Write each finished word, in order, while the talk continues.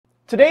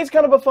Today's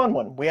kind of a fun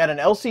one. We add an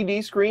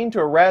LCD screen to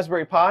a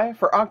Raspberry Pi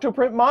for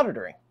Octoprint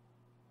monitoring.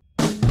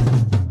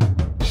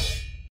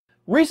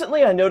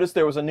 Recently I noticed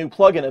there was a new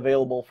plugin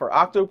available for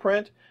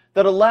Octoprint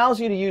that allows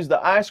you to use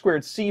the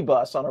I2C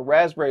bus on a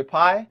Raspberry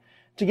Pi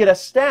to get a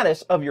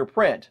status of your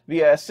print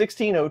via a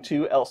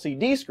 1602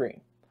 LCD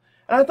screen.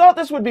 And I thought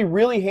this would be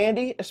really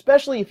handy,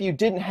 especially if you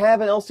didn't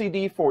have an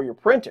LCD for your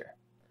printer.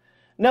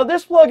 Now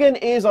this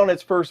plugin is on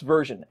its first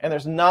version, and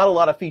there's not a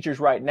lot of features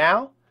right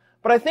now,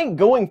 but I think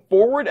going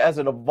forward as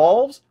it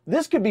evolves,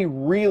 this could be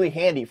really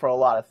handy for a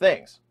lot of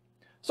things.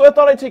 So I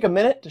thought I'd take a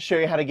minute to show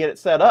you how to get it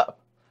set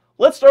up.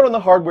 Let's start on the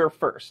hardware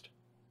first.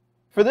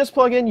 For this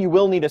plugin, you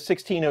will need a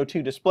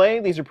 1602 display.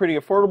 These are pretty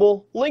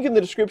affordable. Link in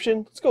the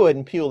description. Let's go ahead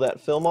and peel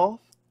that film off.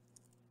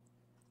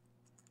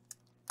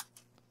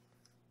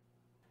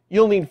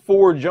 You'll need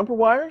 4 jumper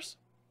wires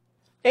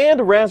and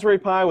a Raspberry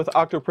Pi with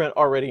Octoprint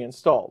already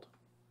installed.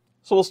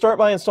 So we'll start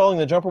by installing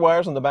the jumper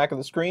wires on the back of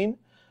the screen.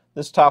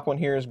 This top one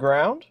here is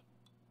ground.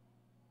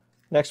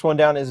 Next one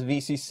down is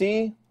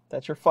VCC.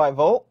 That's your 5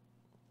 volt.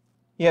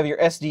 You have your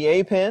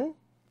SDA pin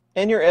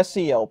and your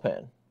SCL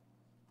pin.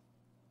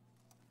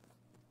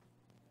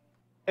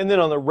 And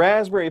then on the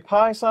Raspberry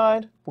Pi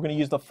side, we're going to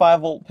use the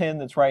 5 volt pin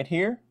that's right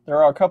here.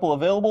 There are a couple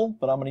available,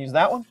 but I'm going to use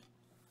that one.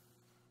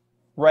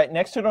 Right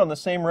next to it on the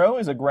same row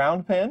is a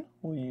ground pin.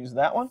 We'll use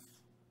that one.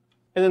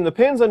 And then the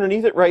pins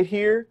underneath it right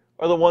here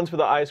are the ones for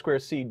the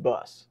I2C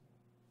bus.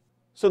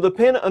 So the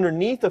pin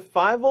underneath the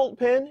 5 volt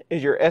pin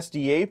is your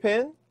SDA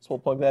pin. So we'll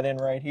plug that in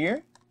right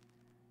here.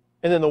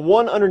 And then the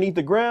one underneath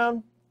the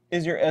ground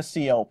is your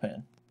SCL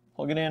pin.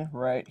 Plug it in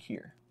right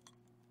here.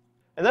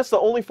 And that's the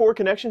only 4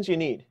 connections you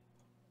need.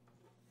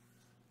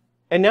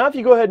 And now if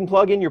you go ahead and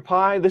plug in your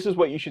Pi, this is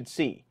what you should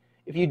see.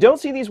 If you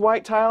don't see these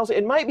white tiles,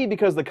 it might be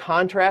because the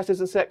contrast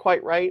isn't set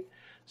quite right.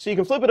 So you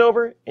can flip it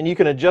over and you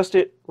can adjust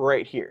it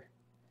right here.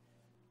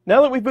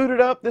 Now that we've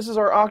booted up, this is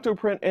our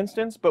Octoprint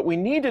instance, but we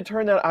need to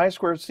turn that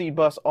I2C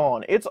bus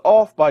on. It's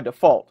off by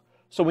default,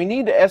 so we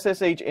need to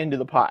SSH into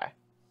the Pi.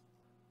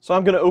 So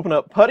I'm going to open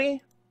up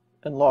Putty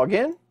and log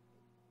in.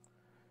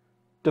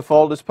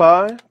 Default is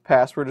Pi,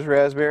 password is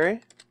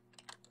Raspberry.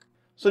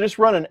 So just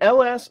run an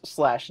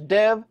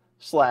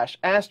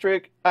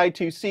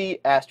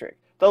ls/dev/*I2C*.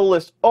 That'll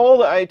list all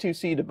the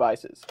I2C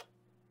devices.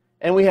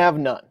 And we have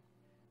none.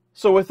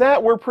 So with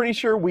that, we're pretty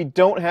sure we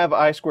don't have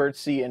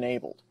I2C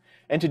enabled.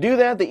 And to do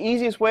that, the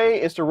easiest way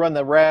is to run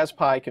the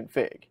raspi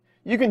config.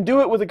 You can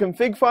do it with a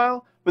config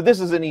file, but this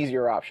is an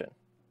easier option.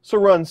 So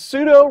run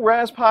sudo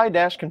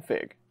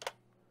raspi-config.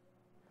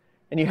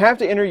 And you have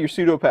to enter your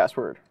sudo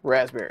password,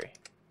 raspberry.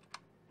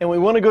 And we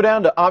want to go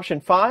down to option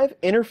 5,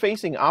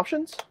 interfacing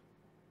options,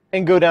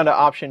 and go down to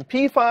option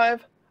P5,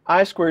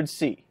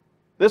 I2C.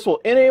 This will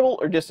enable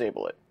or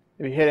disable it.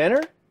 If you hit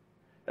enter,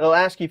 it'll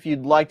ask you if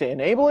you'd like to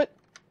enable it.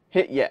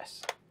 Hit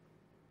yes.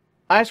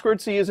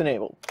 I2C is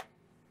enabled.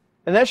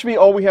 And that should be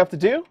all we have to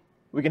do.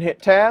 We can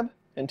hit tab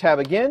and tab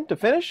again to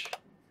finish.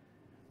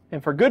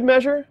 And for good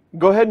measure,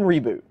 go ahead and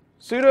reboot.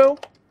 Sudo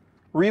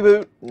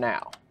reboot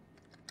now.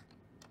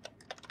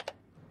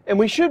 And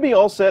we should be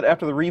all set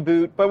after the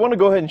reboot, but I want to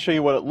go ahead and show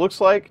you what it looks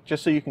like,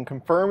 just so you can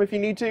confirm if you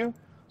need to.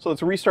 So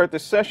let's restart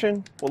this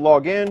session. We'll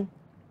log in.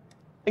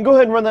 And go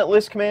ahead and run that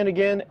list command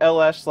again,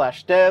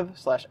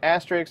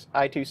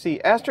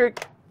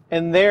 ls/dev/*I2C*,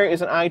 and there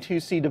is an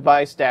I2C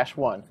device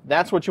 -1.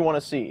 That's what you want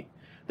to see.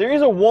 There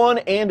is a 1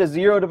 and a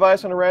 0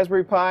 device on a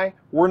Raspberry Pi.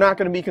 We're not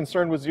going to be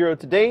concerned with 0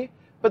 today,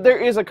 but there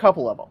is a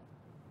couple of them.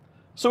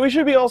 So we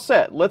should be all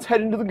set. Let's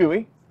head into the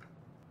GUI,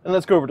 and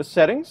let's go over to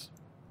Settings.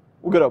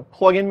 We'll go to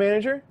Plugin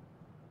Manager,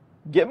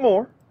 Get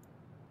More,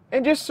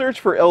 and just search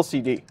for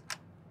LCD.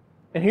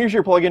 And here's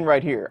your plugin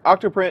right here,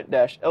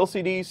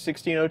 Octoprint-LCD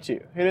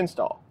 1602. Hit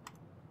install.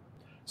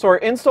 So our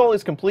install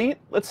is complete.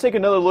 Let's take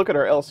another look at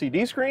our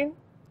LCD screen.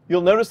 You'll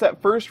notice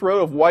that first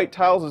row of white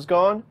tiles is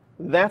gone.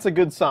 That's a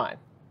good sign.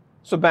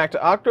 So back to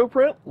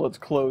Octoprint, let's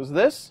close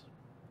this.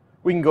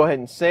 We can go ahead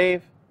and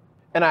save.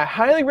 And I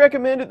highly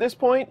recommend at this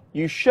point,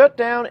 you shut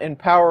down and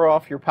power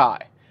off your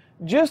Pi,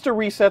 just to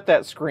reset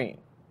that screen.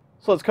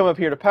 So let's come up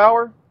here to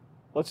power.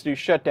 Let's do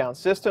shutdown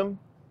system.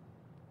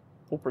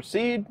 We'll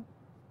proceed.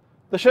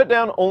 The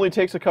shutdown only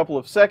takes a couple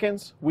of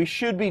seconds. We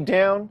should be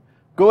down.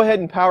 Go ahead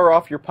and power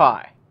off your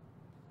Pi.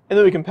 And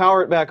then we can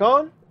power it back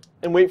on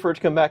and wait for it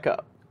to come back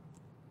up.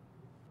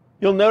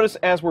 You'll notice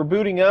as we're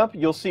booting up,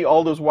 you'll see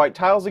all those white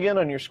tiles again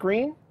on your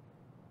screen.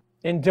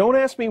 And don't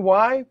ask me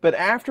why, but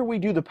after we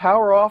do the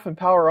power off and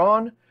power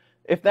on,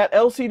 if that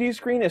LCD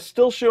screen is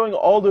still showing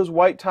all those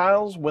white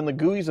tiles when the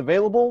GUI is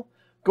available,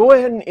 go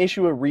ahead and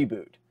issue a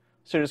reboot.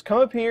 So just come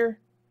up here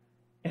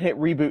and hit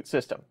Reboot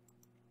System.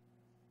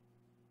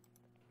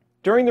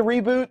 During the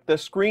reboot, the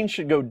screen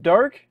should go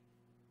dark,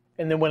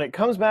 and then when it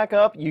comes back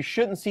up, you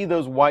shouldn't see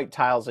those white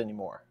tiles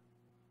anymore.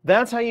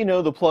 That's how you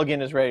know the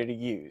plugin is ready to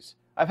use.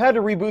 I've had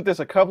to reboot this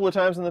a couple of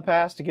times in the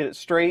past to get it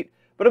straight,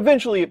 but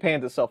eventually it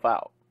pans itself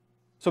out.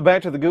 So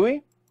back to the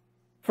GUI.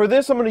 For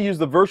this, I'm going to use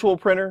the virtual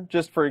printer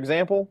just for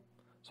example.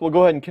 So we'll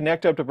go ahead and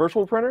connect up to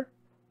virtual printer.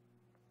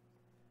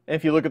 And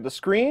if you look at the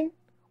screen,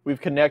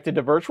 we've connected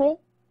to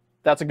virtual.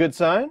 That's a good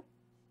sign.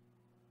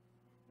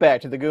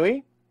 Back to the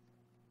GUI.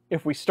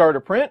 If we start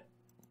a print,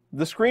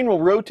 the screen will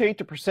rotate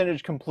to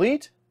percentage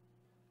complete,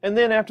 and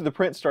then after the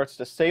print starts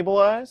to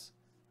stabilize,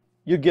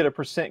 you get a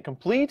percent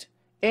complete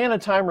and a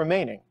time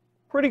remaining.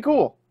 Pretty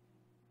cool.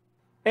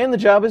 And the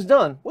job is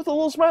done with a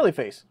little smiley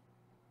face.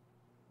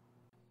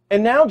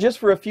 And now, just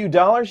for a few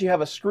dollars, you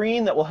have a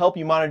screen that will help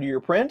you monitor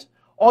your print.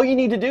 All you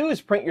need to do is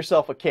print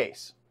yourself a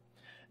case.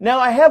 Now,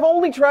 I have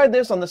only tried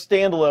this on the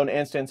standalone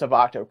instance of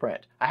Octoprint.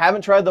 I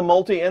haven't tried the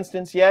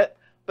multi-instance yet,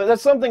 but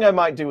that's something I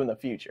might do in the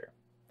future.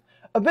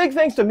 A big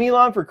thanks to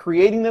Milan for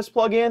creating this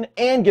plugin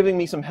and giving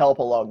me some help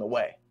along the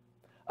way.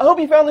 I hope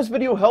you found this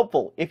video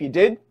helpful. If you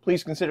did,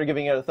 please consider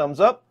giving it a thumbs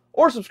up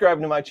or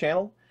subscribing to my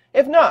channel.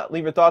 If not,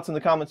 leave your thoughts in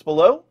the comments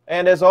below.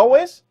 And as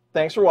always,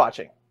 thanks for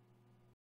watching.